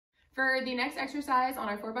For the next exercise on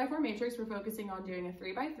our 4x4 matrix, we're focusing on doing a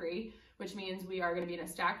 3x3, which means we are going to be in a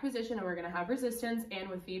stacked position and we're going to have resistance and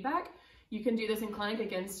with feedback. You can do this in clinic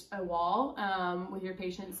against a wall with your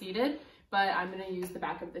patient seated, but I'm going to use the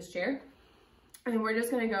back of this chair. And we're just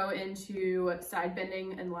going to go into side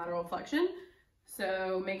bending and lateral flexion.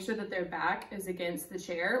 So make sure that their back is against the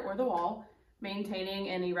chair or the wall, maintaining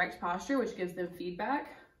an erect posture, which gives them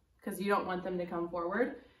feedback because you don't want them to come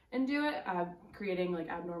forward and do it, creating like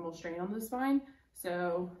abnormal strain on the spine.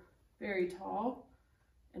 So very tall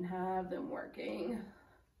and have them working